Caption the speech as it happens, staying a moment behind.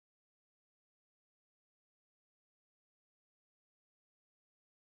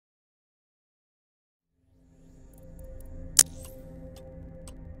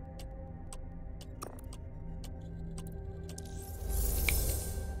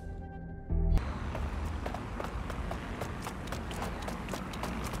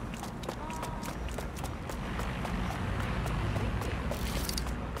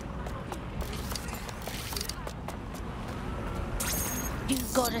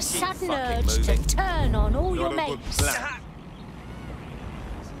got a sudden urge to turn on all your mates.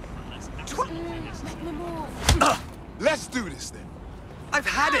 Let's do this then. I've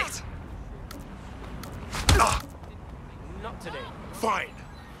had it! Not today. Fine.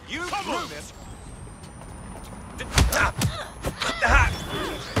 You Come on, then.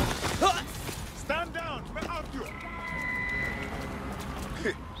 Stand down. Out you.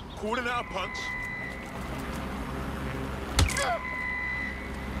 Calling out a punch.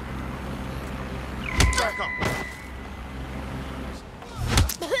 Back up.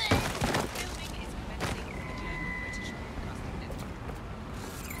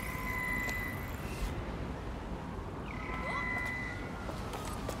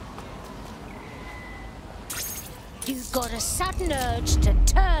 You've got a sudden urge to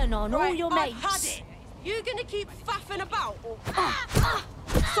turn on all your mates. I've had it. You gonna keep faffing about, or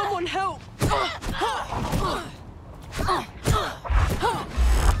someone help!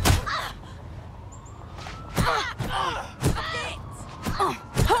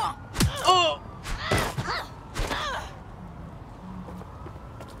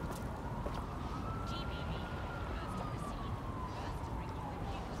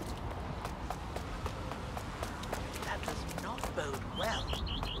 That does not bode well.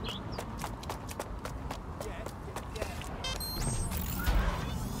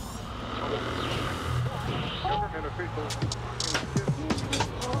 Government officials.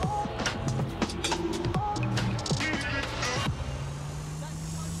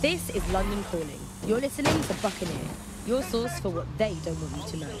 This is London Calling. You're listening to Buccaneer, your source for what they don't want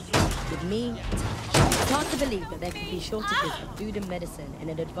you to know. With me, Tash. It's hard to believe that there could be shortages of food and medicine in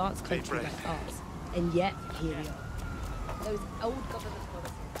an advanced country like ours. And yet, here we are. Those old government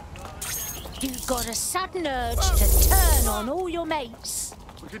policies. You've got a sudden urge to turn on all your mates.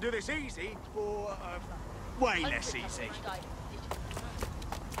 We can do this easy, or way less easy.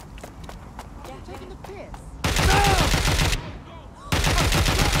 Taking the piss.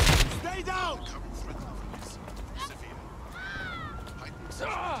 Stay down!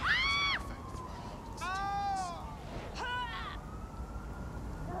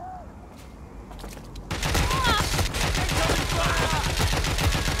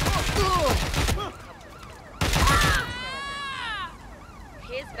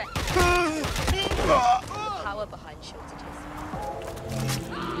 Here's Becky. Power behind shortages.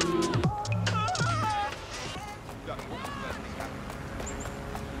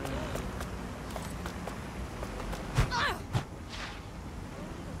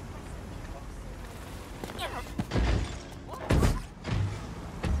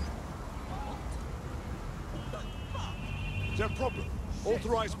 Is there a problem?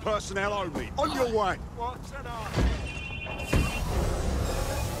 Authorized personnel only. On your way. What's an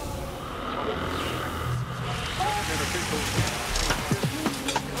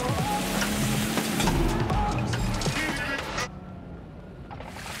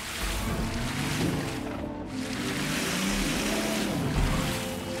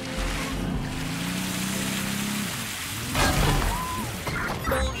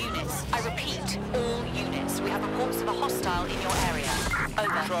All units, I repeat, all units. We have reports of a hostile in your area.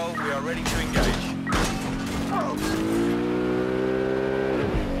 Over. Control, we are ready to engage.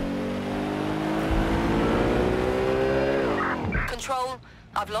 Control,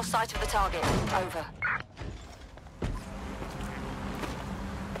 I've lost sight of the target. Over.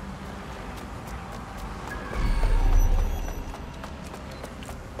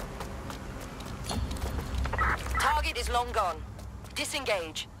 Target is long gone.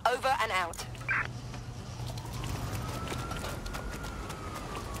 Disengage. Over and out.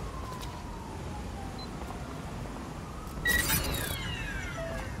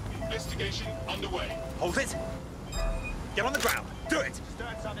 Investigation underway. Hold it. Get on the ground. Do it.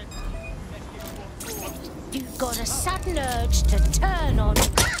 You've got a sudden urge to turn on.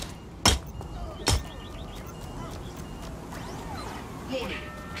 Warning.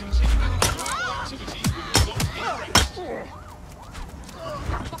 Continuing criminal activity will result in arrest.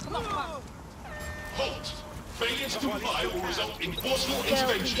 Halt. Failure to comply will result in forceful Girl can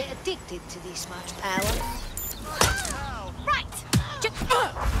intervention. get addicted to this much power. Right.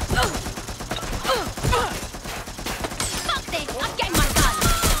 Fuck this! I'm getting my gun.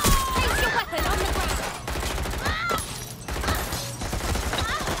 Place your weapon on the ground.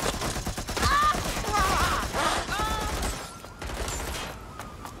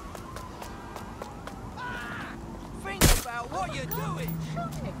 Think about what you're doing!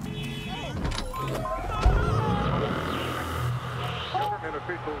 Government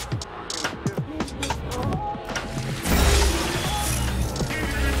officials.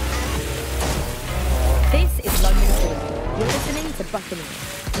 This is London Calling. You're listening to Buccaneer,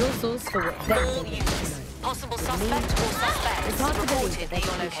 Your source for what they All don't want you to units. know. Possible With me, suspect or it's suspects hard to believe reported that there near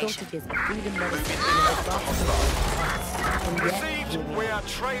your could be location. shortages of food and medicine in an advanced world. And yet, Received. here we We are. are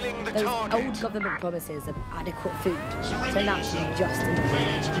trailing the Those target. old government promises of adequate food turn out to be just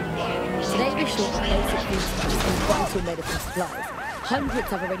enough. Today we're short of basic foodstuffs and vital medical supplies. Hundreds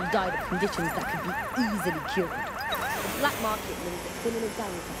have already died of conditions that could be easily cured. The black market means that criminal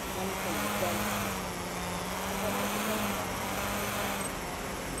gangs have uncontrolled drugs.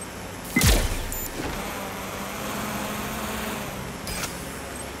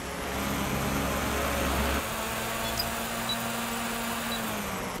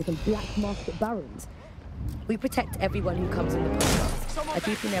 And black market barons. We protect everyone who comes on the podcast by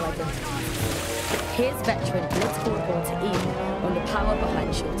keeping their identity. Here's veteran political reporter Ian on the power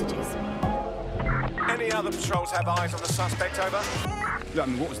behind shortages. Any other patrols have eyes on the suspect, over? I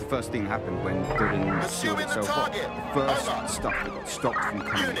mean, what was the first thing that happened when Britain sealed itself off? The first stuff that got stopped from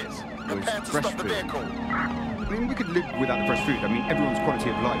coming was fresh food. I mean, we could live without the fresh food. I mean, everyone's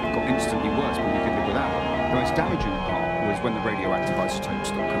quality of life got instantly worse, but we could live without it. The most damaging part was when the radioactive isotopes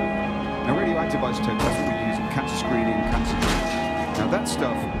stopped coming. Now, radioactive isotopes, that's what we use in cancer screening, cancer treatment. Now, that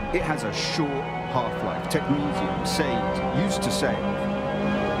stuff, it has a short half-life. Technetium, used to save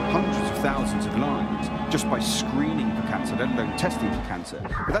hundreds of thousands of lives just by screening for cancer, let alone testing for cancer.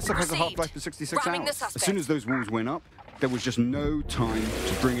 But that stuff has a half-life of 66 Ramming the hours. suspect. As soon as those walls went up, there was just no time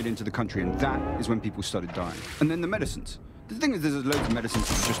to bring it into the country, and that is when people started dying. And then the medicines. The thing is, there's loads of medicines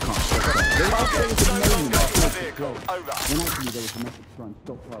that you just can't stop. There was a moment Vehicle. Over. when actually there was a method to try and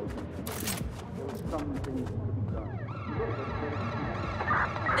stockpile something. There were some things that could be done.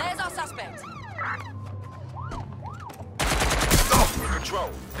 There's our suspect. Control,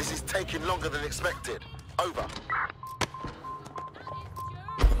 this is taking longer than expected. Over.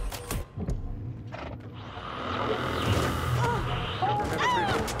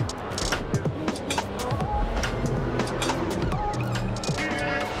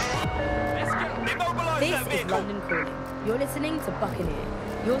 This is London Calling. You're listening to Buccaneer,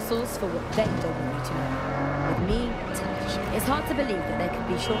 your source for what they don't want you to know. With me, Tash. It's hard to believe that there could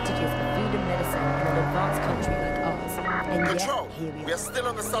be shortages of food and medicine in an advanced country like ours. And Control, yet, here we we are. are still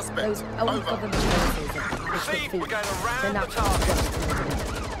on the suspect. Those old Over. government promises of adequate Received. food We're going around turn the out to be target. just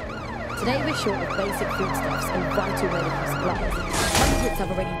enough. Today we're short of basic foodstuffs and vital medical supplies. Hundreds have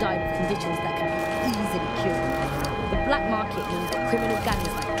already died of conditions that can be easily cured. The black market means that criminal gangs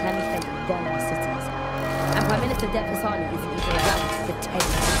like Clan run our cities. And Prime Minister Dev Hassani isn't even around to pretend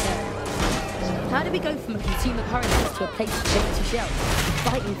to tell. How do we go from a consumer currency to a place of empty shelves,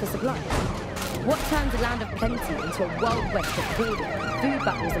 fighting for supplies? What turns a land of plenty into a wild west of hoarding, food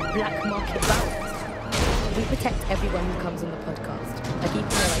battles and black market barons? We protect everyone who comes on the podcast by keeping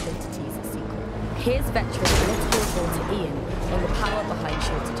their identities a secret. Here's veteran political reporter Ian on the power behind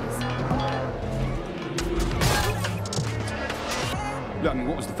shortages. I mean,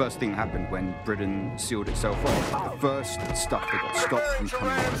 what was the first thing that happened when Britain sealed itself off? The first stuff that got stopped from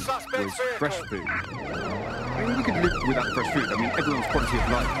coming was fresh food. I mean, we could live without the fresh food. I mean, everyone's quality of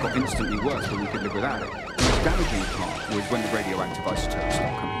life got instantly worse, but we could live without it. The most damaging part was when the radioactive isotopes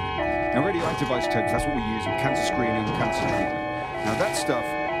stopped coming. Now, radioactive isotopes, that's what we use in cancer screening, cancer treatment. Now, that stuff,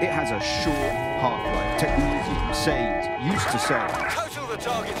 it has a short half-life. Technetium, used to save Total the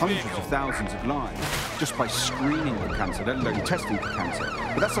target hundreds vehicle. of thousands of lives just by screening for cancer, let alone testing for cancer.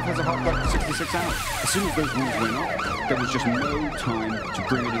 But that stuff has a half-life of 66 hours. As soon as those walls went up, there was just no time to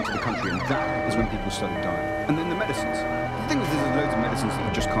bring it into the country, and that is when people started dying. And then the medicines. The thing is, there's loads of medicines that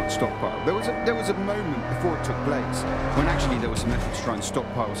you just can't stockpile. There was a moment before it took place when actually there was some effort to try and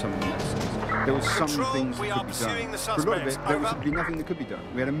stockpile some of the medicines. There was some Control, things we that are could be pursuing done. the For a lot of it, suspects. there was Over. simply nothing that could be done.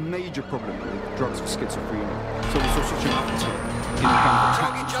 We had a major problem with drugs for schizophrenia. So we saw such an uptick in the kind of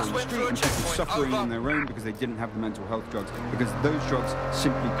Target attacks just on the went street through a and people checkpoint. suffering Over. on their own because they didn't have the mental health drugs, because those drugs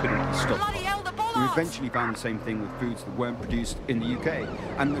simply couldn't be stopped. Bloody hell, the We bollards! eventually found the same thing with foods that weren't produced in the UK.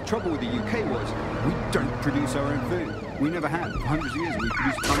 And the trouble with the UK was we don't produce our own food. We never had. For hundreds of years, we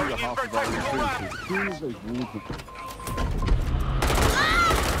produced under half of our own food. As soon as those walls were...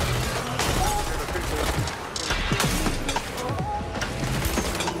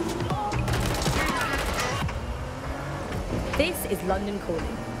 This is London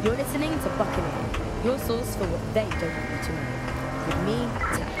Calling. You're listening to Buccaneer, your source for what they don't want you to know. With me,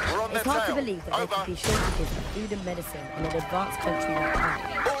 Tash. We're on It's their hard to tail. believe that there Over. could be shortages of food and medicine in an advanced country like ours.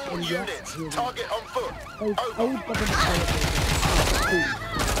 All And yet, units, here we are. target on foot. Those Over. old government policies of food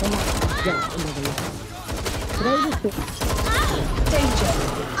turn out to be just another life. Today we talk danger.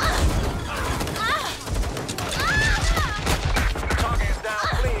 Target is now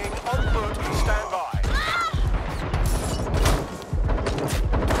fleeing on foot. Stand by.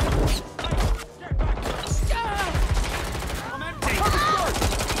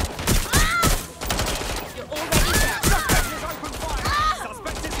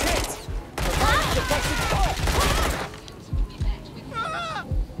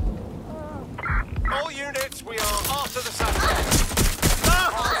 after the suspect.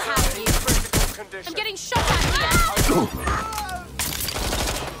 I'll have you. Critical condition. I'm getting shot at here.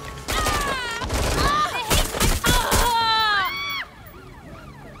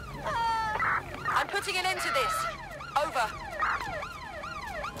 I'm putting an end to this. Over.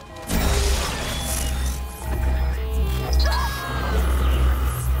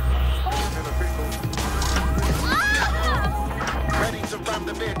 Ready to ram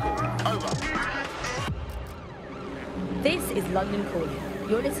the vehicle. Over. This is London Calling.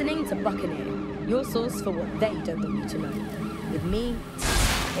 You're listening to Buccaneer, your source for what they don't want you to know. With me,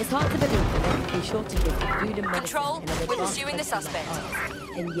 it's hard to believe that there could be shortages of food and medicine Control, in an we're advanced pursuing the country like suspect.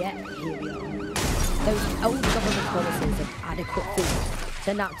 ours. And yet, here we are. Those old government promises of adequate food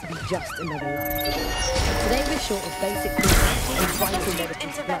turned out to be just another lie. Today we're short of basic food and vital medical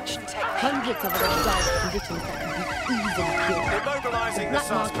Intervention supplies. technique. Hundreds of them died of conditions that can be easily cured. Immobilizing the Black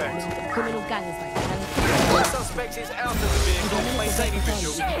market suspect. means that criminal gangs like The suspect is out of the vehicle, maintaining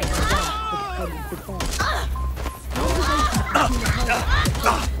visual.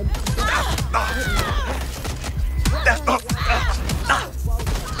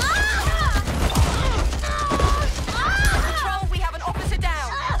 Control, we have an officer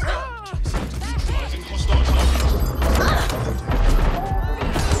down. Neutralizing hostile target.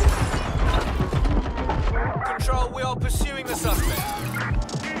 Control, we are pursuing the suspect.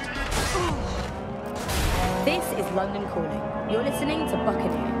 This is London Calling. You're listening to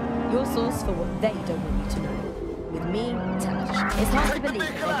Buccaneer, your source for what they don't want you to know. With me, Tash. It's hard to believe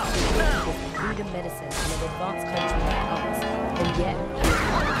that there could be shortages of food and medicine in an advanced country like ours. And yet,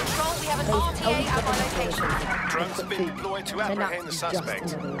 Control, we have an those RTA old at our government location. promises Drones have been deployed to apprehend the suspect.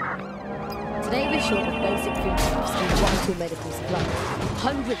 Today we're short of basic food stuffs and vital medical supplies.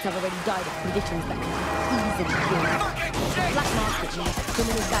 Hundreds have already died of conditions that can be easily cured. Black market means that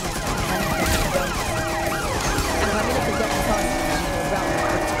criminal gangs can and I'm in a possession target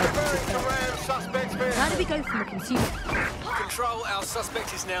How do we go from a consumer? Control, our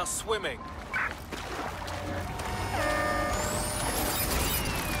suspect is now swimming.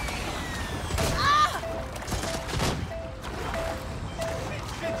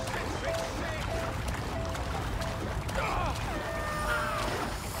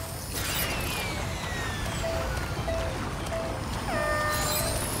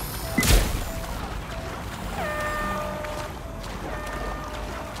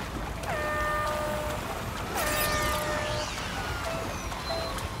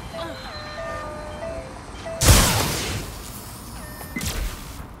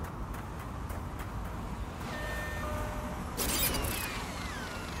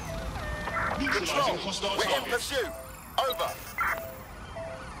 Neutralizing hostile We're in target. pursuit. Over.